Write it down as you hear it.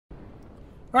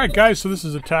Alright guys, so this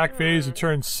is attack phase of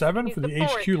turn 7 for the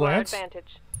HQ Lance.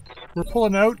 We're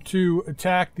pulling out to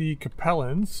attack the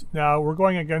Capellans. Now we're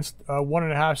going against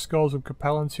 1.5 skulls of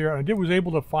Capellans here. I was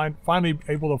able to finally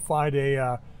able to find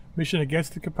a mission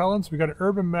against the Capellans. We got an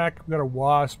Urban Mech, we got a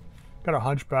Wasp, got a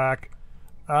Hunchback.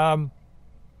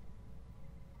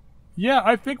 Yeah,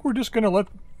 I think we're just gonna let,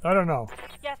 I don't know.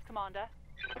 Yes, Commander.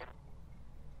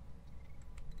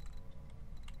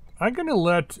 I'm gonna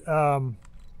let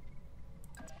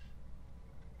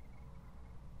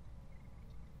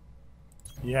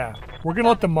yeah, we're gonna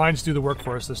let the mines do the work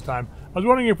for us this time. I was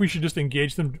wondering if we should just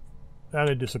engage them, and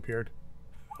it disappeared.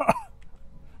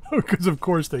 Because of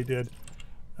course they did.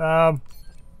 Well,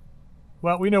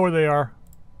 we know where they are.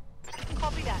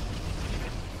 Copy that.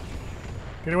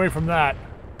 Get away from that.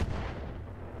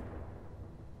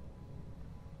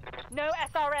 No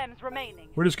SRMs remaining.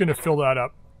 We're just gonna fill that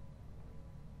up.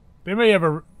 They may have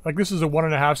a, like, this is a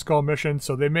 1.5 skull mission,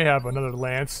 so they may have another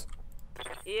Lance.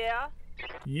 Yeah.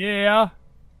 Yeah.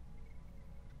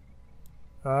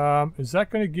 Is that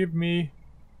going to give me...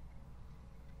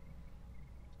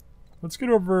 Let's get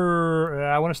over...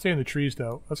 I want to stay in the trees,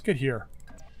 though. Let's get here.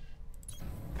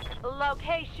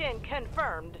 Location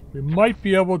confirmed. We might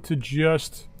be able to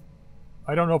just...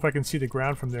 I don't know if I can see the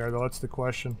ground from there, though. That's the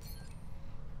question.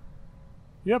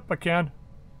 Yep, I can.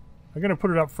 I'm going to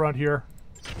put it up front here.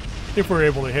 If we're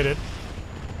able to hit it.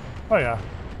 Oh, yeah.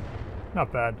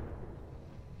 Not bad.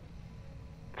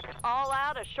 All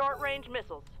out of short-range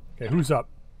missiles. Okay, who's up?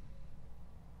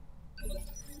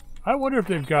 I wonder if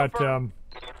they've got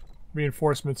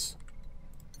reinforcements.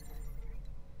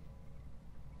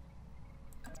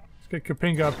 Let's get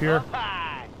Kapinga up here.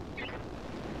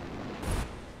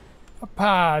 Up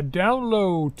high, down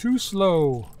low, too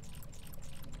slow.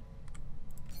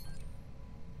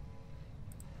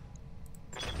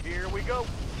 Here we go.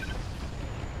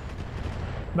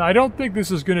 Now, I don't think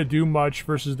this is going to do much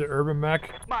versus the Urban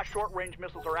Mech. My short-range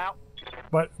missiles are out.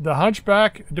 But the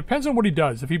Hunchback, it depends on what he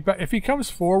does. If he comes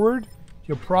forward,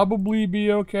 he'll probably be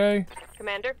okay.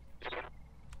 Commander.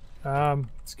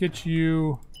 Let's get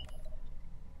you...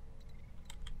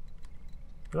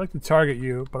 I'd like to target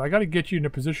you, but I got to get you in a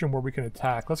position where we can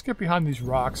attack. Let's get behind these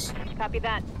rocks. Copy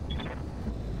that.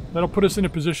 That'll put us in a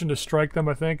position to strike them,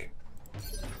 I think.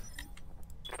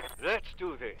 Let's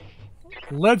do this.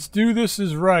 Let's do this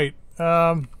is right.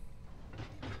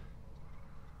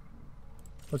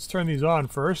 Let's turn these on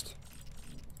first.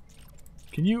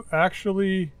 Can you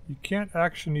actually... You can't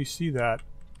actually see that.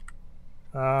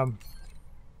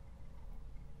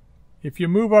 If you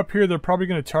move up here, they're probably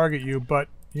going to target you, but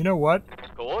you know what?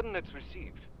 Coordinates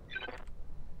received.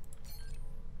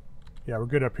 Yeah, we're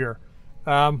good up here.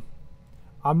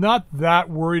 I'm not that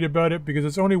worried about it because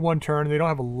it's only one turn. They don't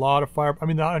have a lot of fire. I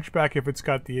mean, the Hunchback, if it's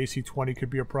got the AC-20, could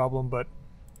be a problem, but...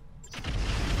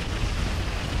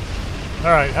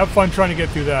 Alright, have fun trying to get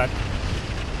through that.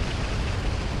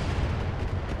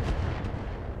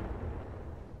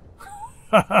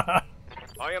 I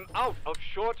am out of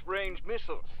short-range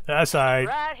missiles. That's alright.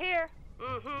 Right here.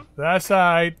 Mm-hmm. That's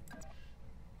alright.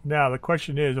 Now, the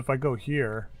question is, if I go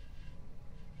here...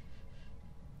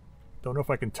 Don't know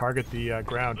if I can target the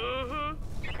ground. Mm-hmm.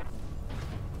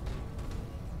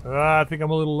 I think I'm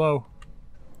a little low.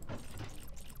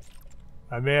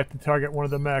 I may have to target one of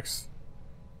the mechs.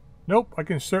 Nope, I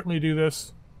can certainly do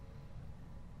this.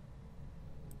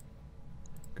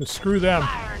 Cause screw them.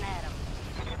 Firing at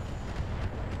 'em.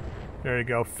 There you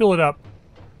go. Fill it up.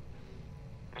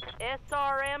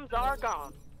 SRMs are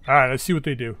gone. Alright, let's see what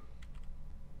they do.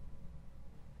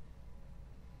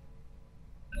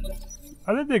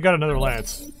 I think they got another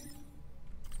Lance.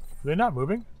 Are they not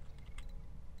moving?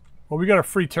 Well, we got a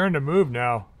free turn to move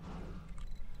now.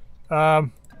 I've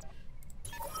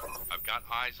got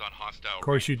eyes on hostile Of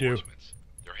course you do. reinforcements.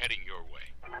 They're heading your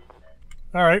way.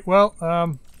 Alright, well,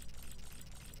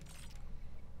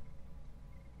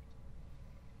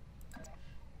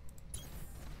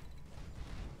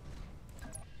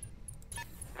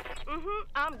 Mm-hmm.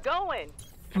 I'm going.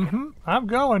 I'm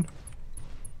going.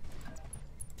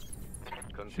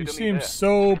 She Consider me seems there.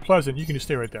 so pleasant. You can just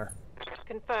stay right there.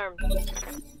 Confirmed.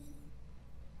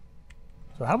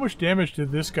 So how much damage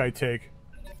did this guy take?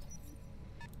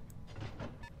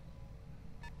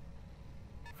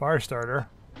 Firestarter.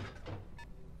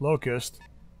 Locust.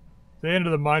 The end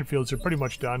of the minefields are pretty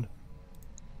much done.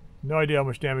 No idea how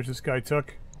much damage this guy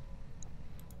took.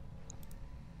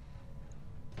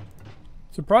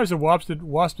 Surprised the Wasp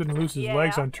didn't lose his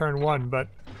legs on turn 1, but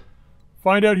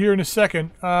find out here in a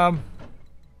second.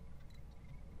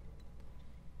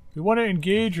 We want to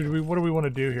engage, or what do we want to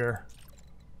do here?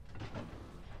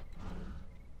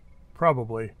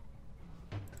 Probably.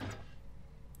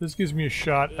 This gives me a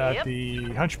shot at Yep.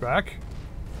 the Hunchback.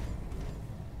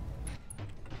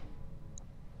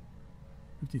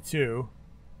 52.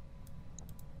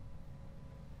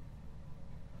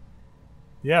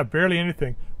 Yeah, barely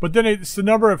anything. But then it's the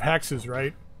number of hexes,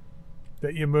 right?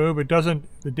 That you move. It doesn't,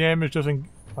 the damage doesn't,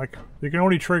 like, you can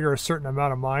only trigger a certain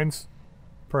amount of mines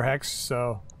per hex,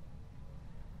 so.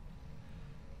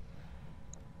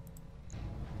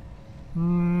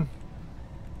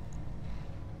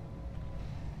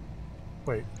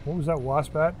 Wait, what was that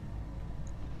wasp at?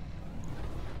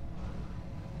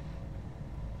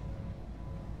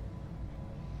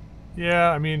 Yeah,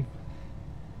 I mean,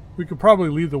 we could probably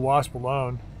leave the wasp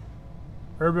alone.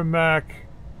 Urban Mac.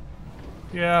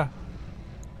 Yeah.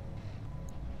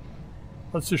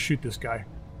 Let's just shoot this guy.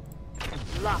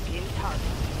 Lock in target.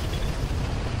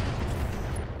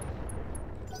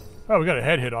 Oh, we got a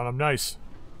head hit on him. Nice.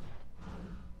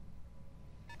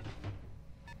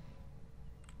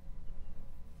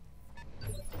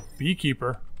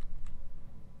 Beekeeper.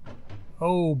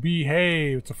 Oh, bee,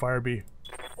 hey, it's a fire bee.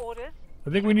 Orders.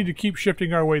 I think we need to keep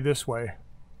shifting our way this way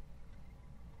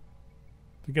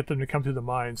to get them to come through the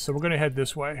mines. So we're going to head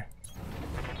this way.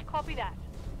 Copy that.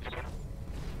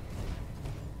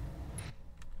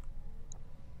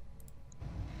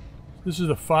 This is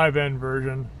the 5N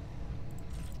version.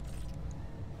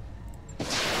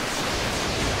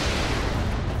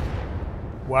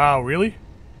 Wow, really?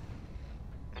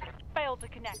 Failed to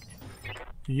connect.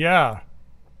 Yeah.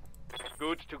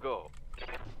 Good to go.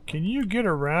 Can you get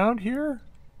around here?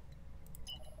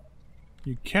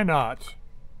 You cannot.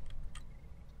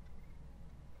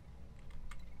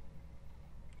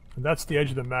 And that's the edge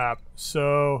of the map.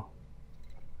 So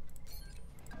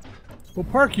we'll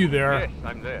park you there. Yes,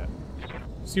 I'm there.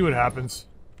 See what happens.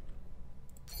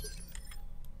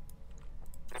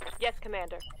 Yes,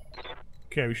 Commander.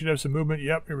 Okay, we should have some movement.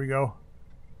 Yep, here we go.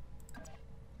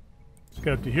 Let's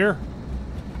get up to here.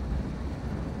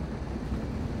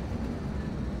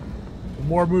 The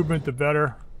more movement, the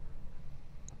better.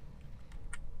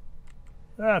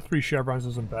 Ah, 3 chevrons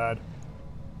isn't bad.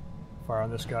 Fire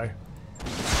on this guy.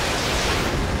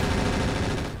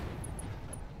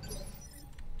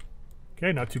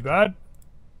 Okay, not too bad.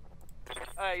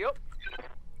 Yup.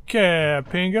 Okay,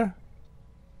 Pinga.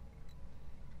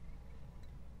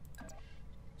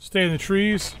 Stay in the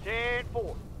trees.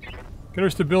 10-4. Get our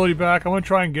stability back. I want to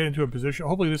try and get into a position.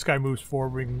 Hopefully this guy moves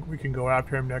forward. We can go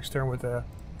after him next turn with a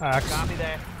axe. Copy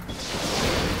that.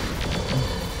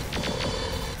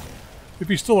 If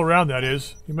he's still around, that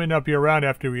is. He may not be around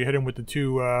after we hit him with the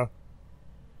 2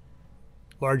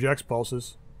 large X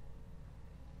pulses.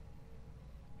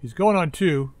 He's going on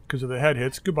 2 because of the head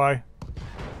hits. Goodbye.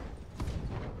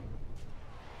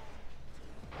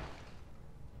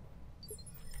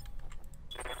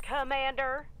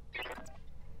 Commander.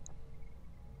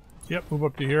 Yep, move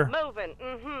up to here. Moving.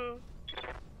 Mm-hmm.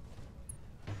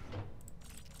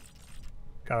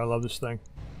 God, I love this thing.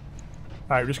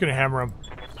 Alright, we're just going to hammer him.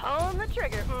 Pulling the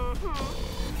trigger.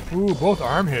 Mm-hmm. Ooh, both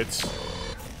arm hits.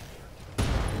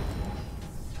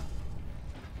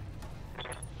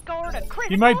 Scored a critical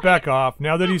He might back hit. off.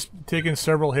 Now that he's taken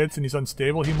several hits and he's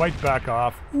unstable, he might back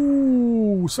off.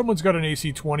 Ooh, someone's got an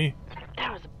AC-20.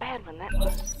 That was a bad one, that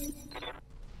was.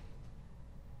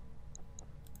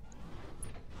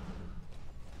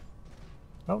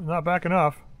 Oh, not backing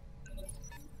off.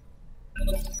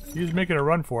 He's making a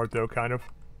run for it, though, kind of.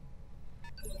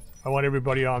 I want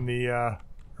everybody on the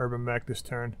urban mech this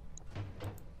turn.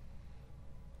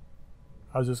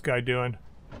 How's this guy doing?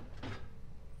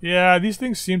 Yeah, these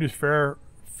things seem to fare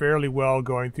fairly well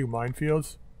going through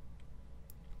minefields.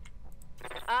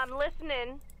 I'm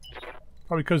listening.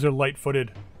 Probably because they're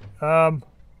light-footed. Yeah,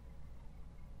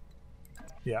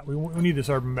 we need this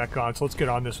urban mech on, so let's get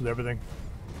on this with everything.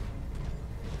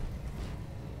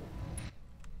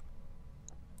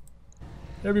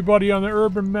 Everybody on the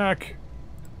urban mech.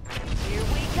 Here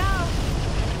we go.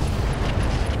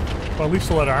 Well, at least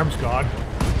the lead arm's gone.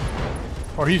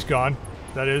 Or he's gone,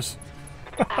 that is.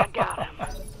 I got him.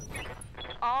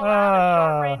 All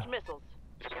out of short-range missiles.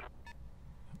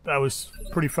 That was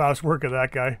pretty fast work of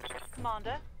that guy.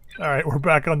 Commander, Alright, we're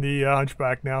back on the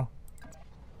Hunchback now.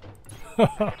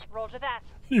 roger that.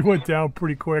 He went down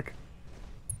pretty quick.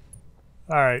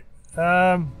 Alright,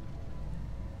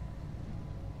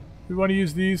 we want to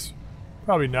use these?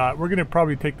 Probably not. We're going to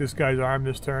probably take this guy's arm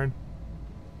this turn.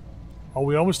 Oh,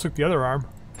 we almost took the other arm.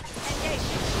 Engage.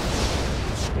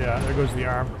 Yeah, there goes the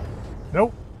arm.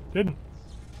 Nope, didn't.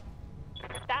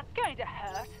 That's going to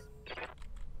hurt.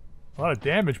 A lot of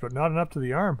damage, but not enough to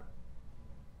the arm.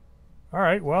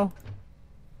 Alright, well.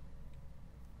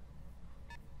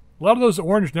 A lot of those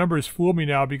orange numbers fool me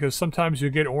now because sometimes you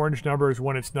get orange numbers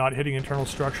when it's not hitting internal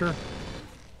structure.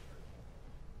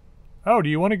 Oh, do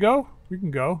you want to go? We can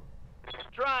go.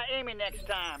 Try aiming next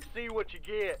time. See what you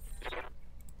get.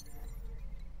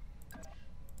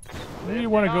 Where do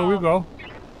you want to go? We'll go.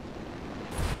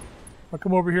 I'll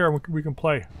come over here and we can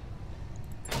play.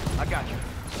 I got you.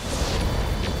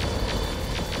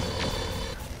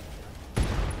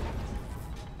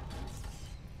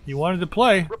 You wanted to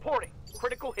play. Reporting.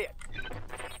 Critical hit.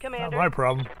 Commander. Not my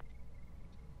problem.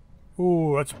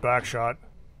 Ooh, that's a back shot.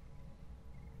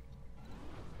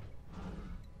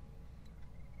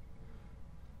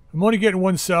 I'm only getting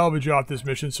one salvage off this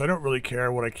mission, so I don't really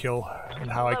care what I kill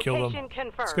and how I kill them. Location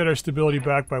confirmed. Let's get our stability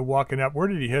back by walking up. Where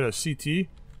did he hit us? CT?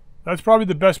 That's probably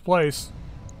the best place.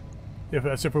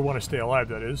 If we want to stay alive,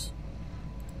 that is.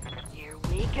 Here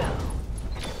we go.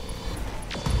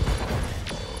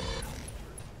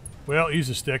 Well, use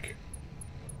a stick.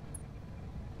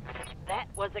 That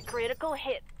was a critical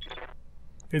hit.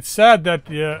 It's sad that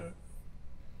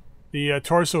the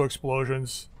torso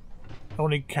explosions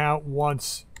only count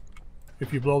once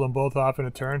if you blow them both off in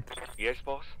a turn. Yes,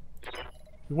 boss.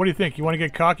 What do you think? You want to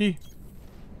get cocky?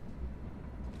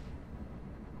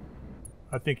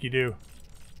 I think you do.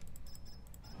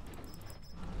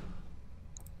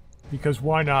 Because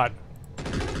why not?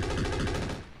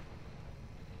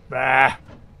 Bah.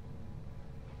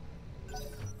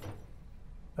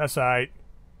 That's alright.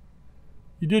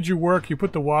 You did your work, you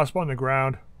put the wasp on the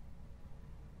ground.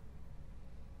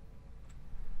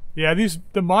 Yeah,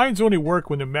 the mines only work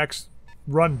when the mechs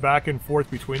run back and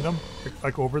forth between them,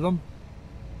 like over them.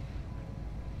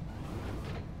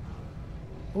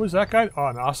 What was that guy? Oh,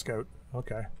 an Oscout.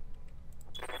 Okay.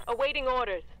 Awaiting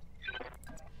orders.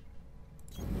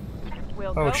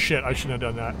 We'll Oh go. shit, I shouldn't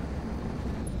have done that.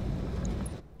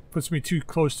 Puts me too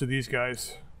close to these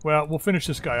guys. Well, we'll finish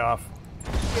this guy off.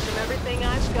 Give them everything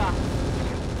I've got.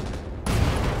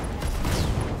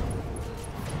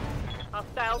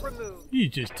 Hostile removed.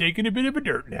 He's just taking a bit of a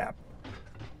dirt nap.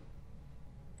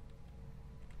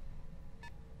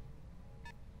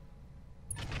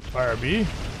 Firebee.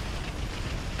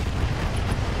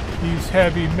 He's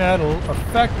heavy metal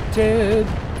affected.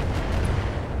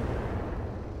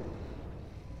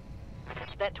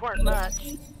 That weren't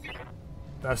much.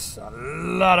 That's a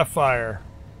lot of fire.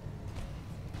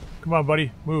 Come on,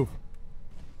 buddy. Move.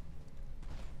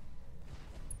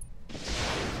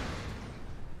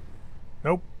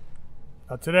 Nope.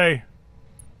 Not today.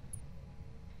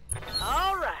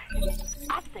 All right.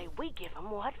 I say we give them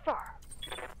what for.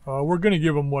 We're gonna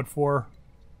give them what for.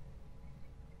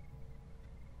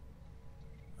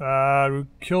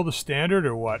 Kill the standard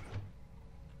or what?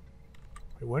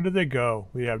 Wait, when did they go?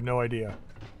 We have no idea.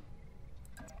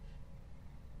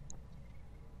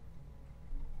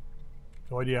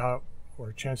 No idea how or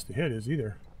a chance to hit is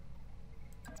either.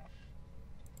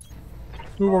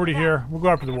 Let's move over to here. We'll go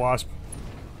after the wasp.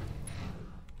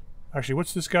 Actually,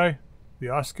 what's this guy? The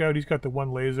Oscout. He's got the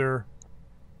one laser.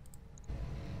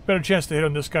 Better chance to hit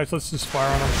on this guy, so let's just fire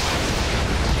on him.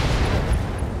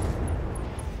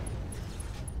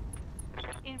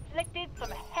 Inflicted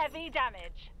some heavy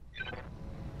damage.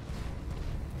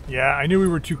 Yeah, I knew we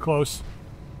were too close.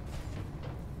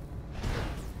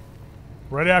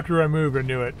 Right after I moved, I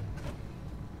knew it.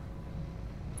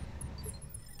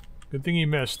 Good thing he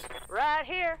missed. Right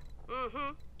here.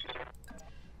 Mm-hmm.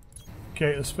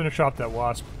 Okay, let's finish off that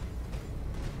wasp.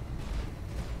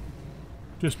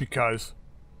 Just because.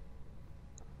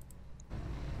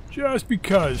 Just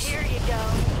because. Here you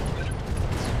go.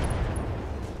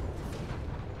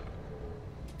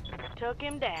 Took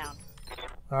him down.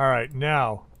 Alright,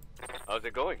 now. How's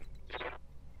it going?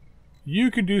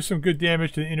 You can do some good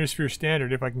damage to the Inner Sphere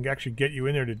Standard if I can actually get you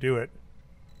in there to do it.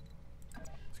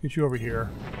 Let's get you over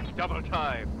here. Double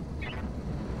time.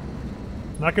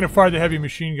 Not going to fire the heavy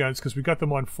machine guns because we got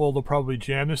them on full. They'll probably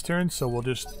jam this turn, so we'll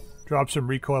just drop some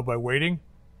recoil by waiting.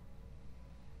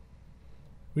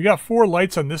 We got 4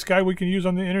 lights on this guy we can use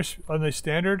on the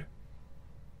standard.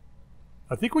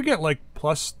 I think we get like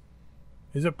plus...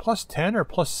 Is it plus 10 or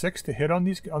plus 6 to hit on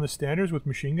the standards with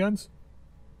machine guns?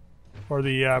 Or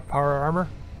the power armor?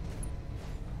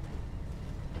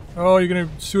 Oh, you're gonna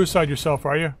suicide yourself,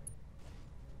 are you?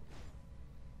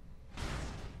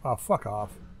 Oh, fuck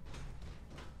off.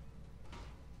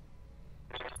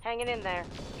 Hanging in there.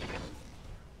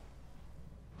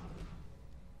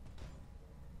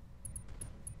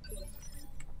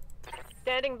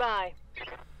 Standing by.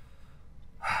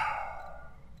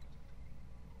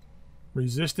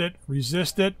 Resist it.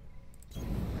 Resist it.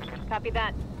 Copy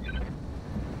that.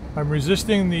 I'm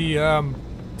resisting the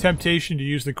temptation to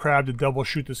use the crab to double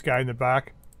shoot this guy in the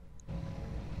back.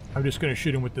 I'm just going to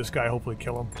shoot him with this guy, hopefully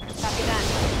kill him. Copy that.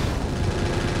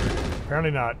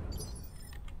 Apparently not.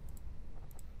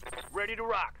 Ready to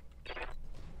rock.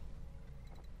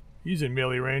 He's in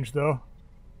melee range, though.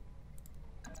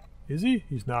 Is he?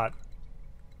 He's not.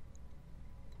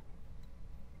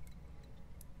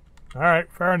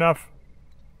 Alright, fair enough.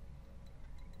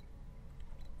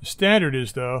 The standard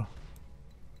is, though.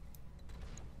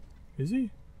 Is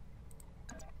he?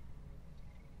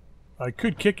 I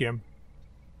could kick him.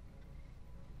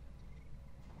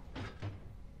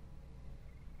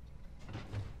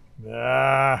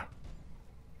 Ah.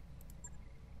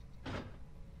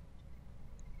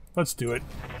 Let's do it.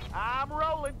 I'm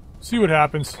rolling. See what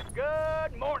happens.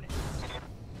 Good morning.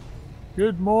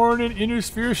 Good morning, Inner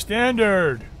Sphere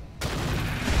Standard.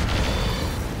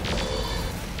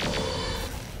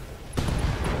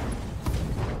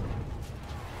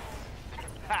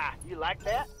 Ha! You like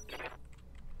that?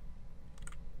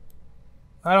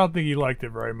 I don't think he liked it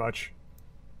very much.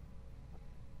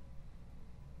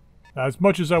 As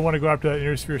much as I want to go after that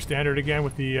Inner Sphere Standard again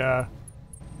with the,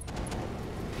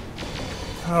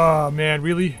 oh, man,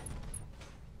 really?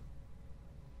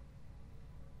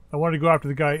 I wanted to go after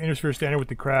the guy Inner Sphere Standard with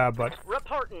the crab, but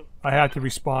Reporting. I had to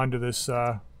respond to this,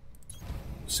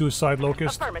 suicide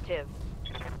locust. Affirmative.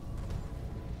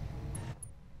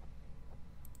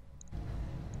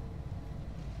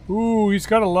 Ooh, he's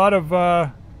got a lot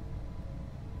of,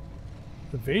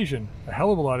 evasion. A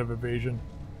hell of a lot of evasion.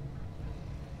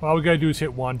 All we gotta do is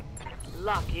hit one.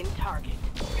 Lock in target.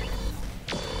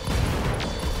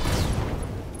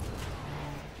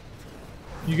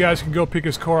 You guys can go pick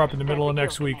his core up in the middle of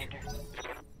next week.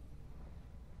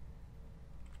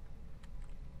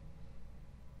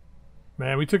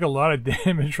 Man, we took a lot of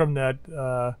damage from that,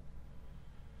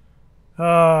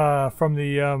 from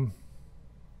the,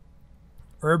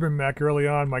 urban mech early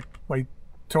on. My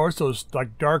torso's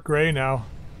like dark gray now.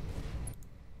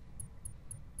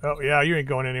 Oh yeah, you ain't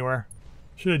going anywhere.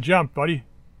 Should have jumped, buddy.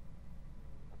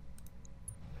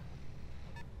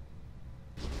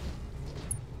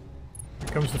 Here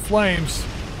comes the flames.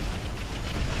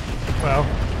 Well,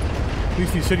 at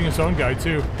least he's hitting his own guy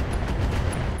too.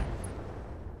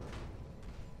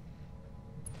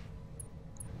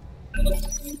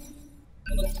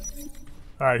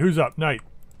 Alright, who's up? Knight.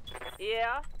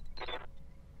 Yeah.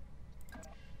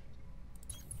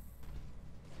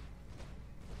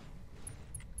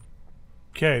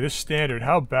 Okay, this standard,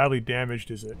 how badly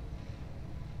damaged is it?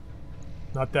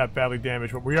 Not that badly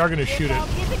damaged, but we are going to shoot it. I'll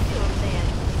give it to him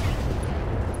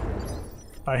then.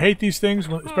 I hate these things,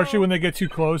 especially when they get too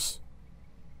close.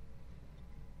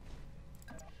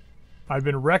 I've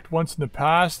been wrecked once in the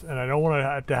past, and I don't want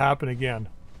it to happen again.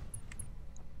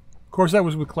 Of course, that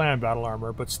was with clan battle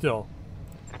armor, but still.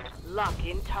 Lock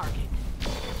in target.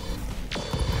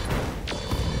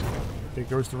 I think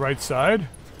goes the right side.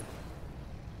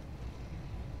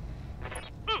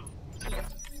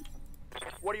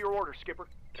 What are your orders, Skipper?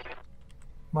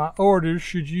 My orders,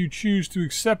 should you choose to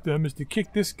accept them, is to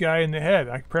kick this guy in the head.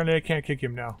 Apparently I can't kick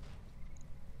him now.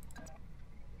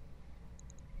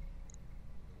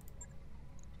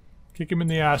 Kick him in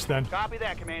the ass then. Copy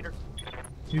that, Commander.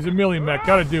 He's a melee mech,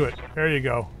 gotta do it. There you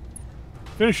go.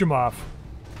 Finish him off.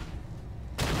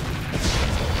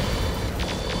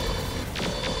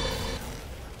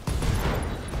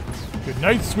 Good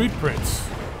night, sweet prince.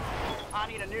 I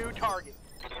need a new target.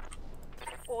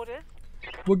 Orders.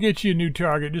 We'll get you a new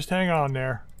target, just hang on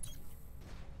there.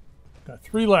 Got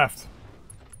 3 left.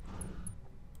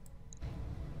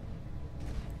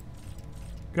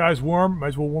 Guy's warm, might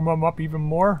as well warm him up even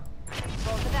more.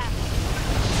 Roll to that.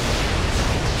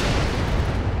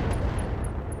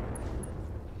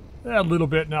 A little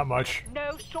bit, not much.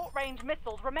 No short-range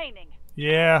missiles remaining.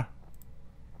 Yeah.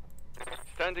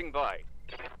 Standing by.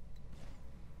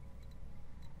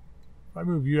 If I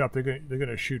move you up, they're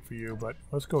gonna shoot for you, but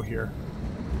let's go here.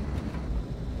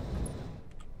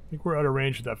 I think we're out of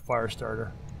range of that fire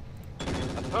starter.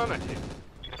 Affirmative.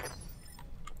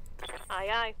 Aye,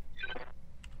 aye.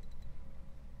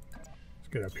 Let's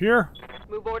get up here.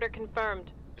 Move order confirmed.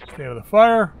 Stay out of the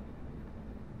fire.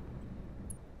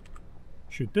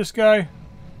 Shoot this guy.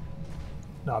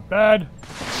 Not bad.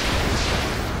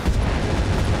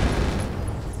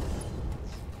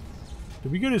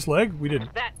 Did we get his leg? We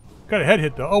didn't. That. Got a head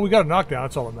hit though. Oh, we got a knockdown.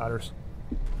 That's all that matters.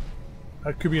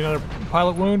 That could be another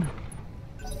pilot wound.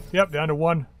 Yep, down to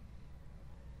 1.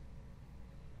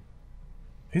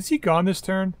 Is he gone this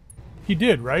turn? He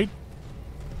did, right?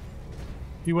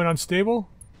 He went unstable?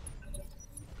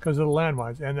 Because of the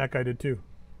landmines. And that guy did too.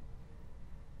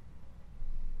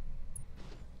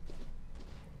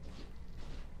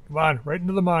 Come on, right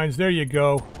into the mines. There you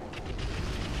go.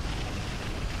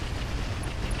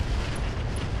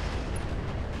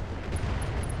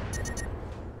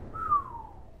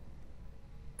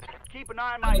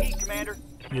 Burning my heat, Commander.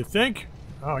 You think?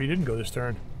 Oh, he didn't go this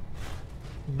turn.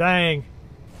 Dang.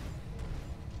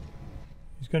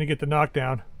 He's going to get the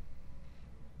knockdown.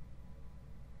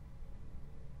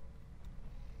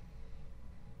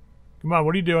 Come on,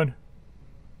 what are you doing?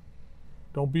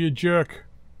 Don't be a jerk.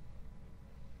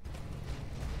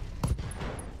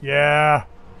 Yeah.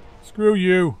 Screw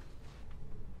you.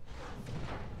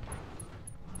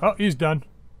 Oh, he's done.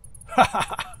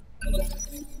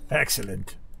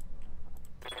 Excellent.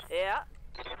 Yeah.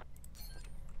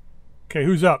 Okay,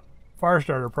 who's up?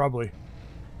 Firestarter, probably.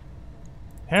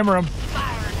 Hammer him.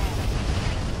 Firing at him.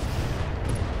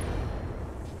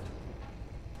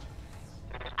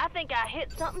 I think I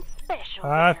hit something special.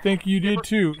 I there. think you did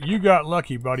too. You got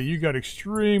lucky, buddy. You got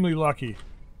extremely lucky.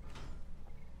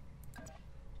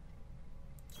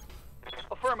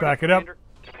 Affirmative, Back it up. Commander.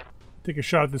 Take a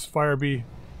shot at this fire bee.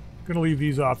 Gonna leave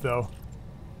these off though.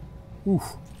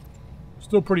 Oof.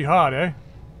 Still pretty hot, eh?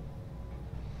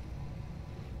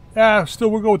 Yeah, still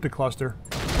we'll go with the cluster.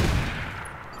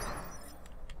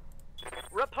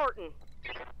 Reporting.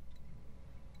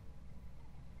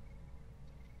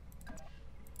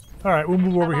 Alright, we'll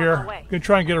move over I'm on here. my way. Gonna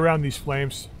try and get around these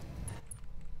flames.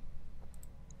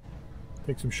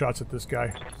 Take some shots at this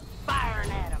guy.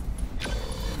 Firing at him.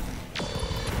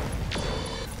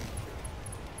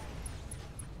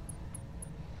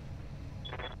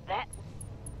 That.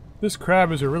 This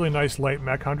crab is a really nice light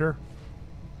mech hunter.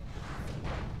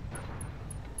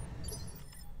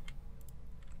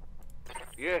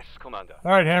 Yes, Commander.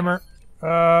 Alright, Hammer.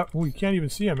 Oh, you can't even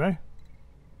see him, eh?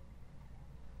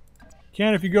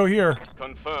 Can if you go here.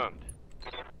 Confirmed.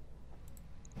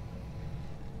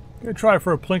 Gonna try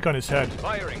for a plink on his head.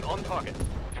 Firing on target.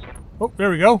 Oh,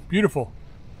 there we go. Beautiful.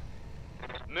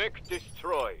 Mech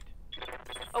destroyed.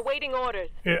 Awaiting orders.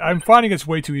 I'm finding it's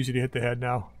way too easy to hit the head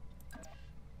now.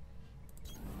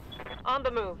 On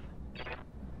the move.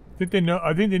 I think they know.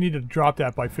 I think they need to drop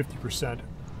that by 50%.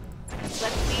 Let's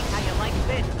see how you like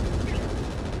this.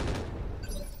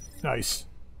 Nice.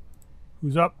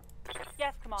 Who's up?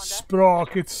 Yes, Commander.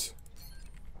 Sprockets.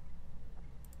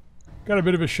 Got a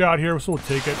bit of a shot here, so we'll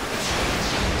take it.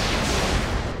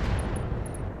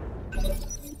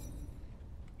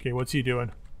 Okay, what's he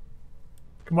doing?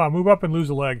 Come on, move up and lose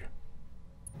a leg.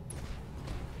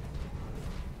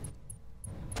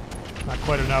 Not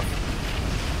quite enough.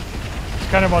 It's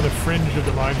kind of on the fringe of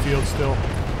the minefield still.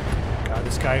 God,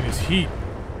 this guy in his heat.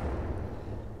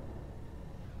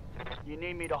 You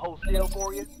need me to wholesale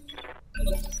for you?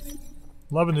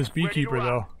 Loving this beekeeper,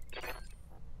 though.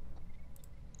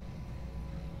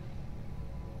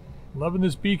 Loving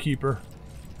this beekeeper.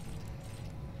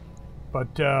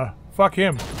 But, fuck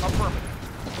him. Affirmative.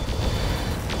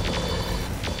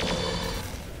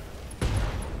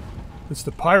 It's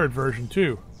the pirate version,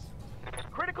 too.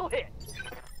 Critical hit.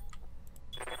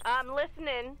 I'm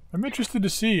listening. I'm interested to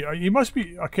see. He must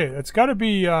be... Okay, it's gotta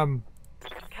be,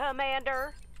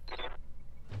 Commander.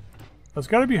 That's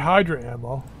gotta be Hydra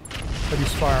ammo that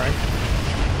he's firing.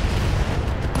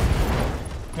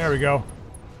 There we go.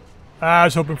 I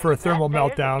was hoping for a thermal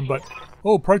meltdown, but...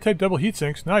 Oh, prototype double heat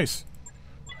sinks. Nice.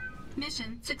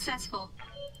 Mission successful.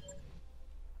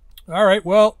 Alright,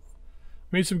 well...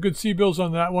 Made some good C-bills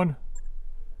on that one.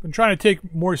 Been trying to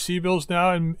take more C-bills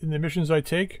now in the missions I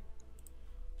take.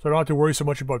 So I don't have to worry so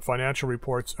much about financial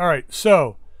reports. Alright,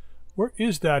 so... Where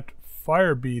is that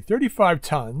fire bee? 35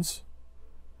 tons.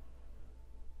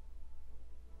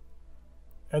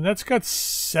 And that's got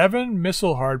 7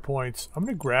 missile hard points. I'm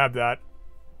going to grab that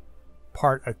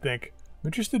part, I think. I'm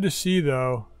interested to see,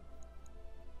 though.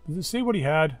 Does it say what he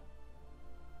had?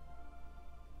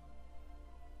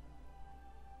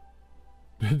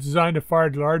 Designed to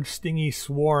fire large, stingy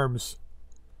swarms.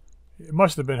 It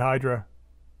must have been Hydra.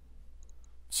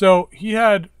 So, he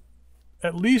had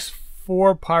at least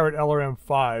 4 pirate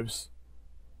LRM-5s.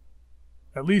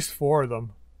 At least 4 of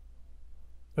them.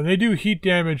 And they do heat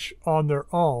damage on their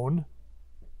own.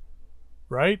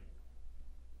 Right?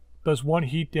 Does 1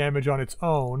 heat damage on its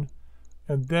own.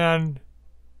 And then...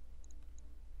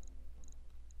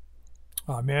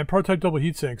 Oh man, prototype double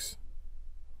heat sinks.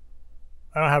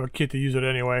 I don't have a kit to use it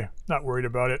anyway. Not worried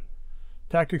about it.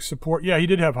 Tactics support. Yeah, he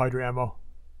did have Hydra ammo.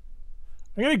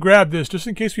 I'm gonna grab this just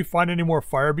in case we find any more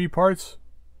fire bee parts.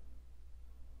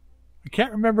 I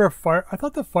can't remember if fire... I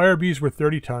thought the fire bees were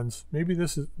 30 tons. Maybe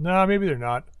this is... Nah, maybe they're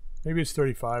not. Maybe it's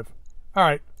 35.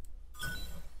 Alright.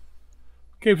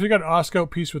 Okay, so we got an Oscout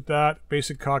piece with that.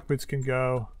 Basic cockpits can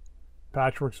go.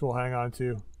 Patchworks we'll hang on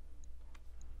to.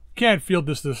 Can't field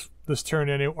this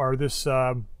turn or this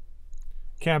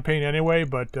campaign anyway,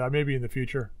 but maybe in the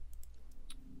future.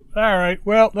 Alright,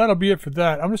 well, that'll be it for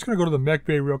that. I'm just going to go to the mech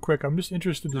bay real quick. I'm just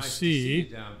interested to see.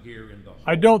 Down here in the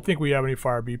I don't think we have any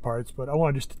Fire B parts, but I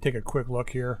want just to take a quick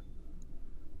look here.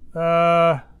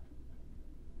 I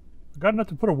got enough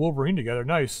to put a Wolverine together.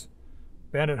 Nice.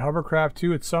 Bandit hovercraft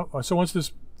too. It's so once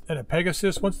this, and a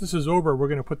Pegasus. Once this is over, we're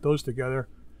going to put those together.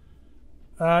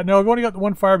 No, I've only got the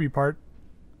one Fire B part.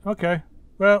 Okay.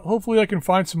 Well, hopefully I can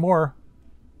find some more.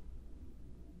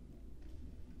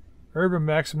 Urban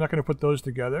mechs, I'm not going to put those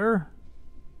together.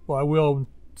 Well, I will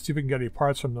see if we can get any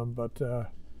parts from them, but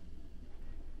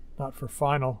not for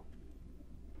final.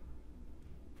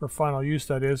 For final use,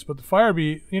 that is. But the Fire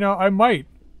Bee, you know, I might.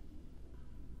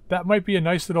 That might be a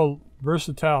nice little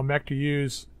versatile mech to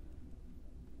use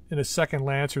in a second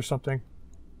Lance or something.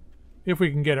 If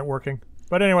we can get it working.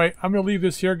 But anyway, I'm going to leave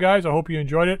this here, guys. I hope you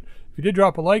enjoyed it. If you did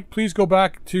drop a like, please go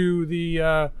back to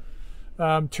the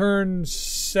Turn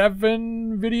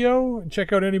 7 video and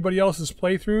check out anybody else's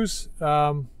playthroughs.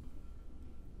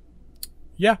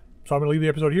 Yeah, so I'm going to leave the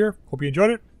episode here. Hope you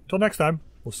enjoyed it. Until next time,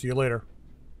 we'll see you later.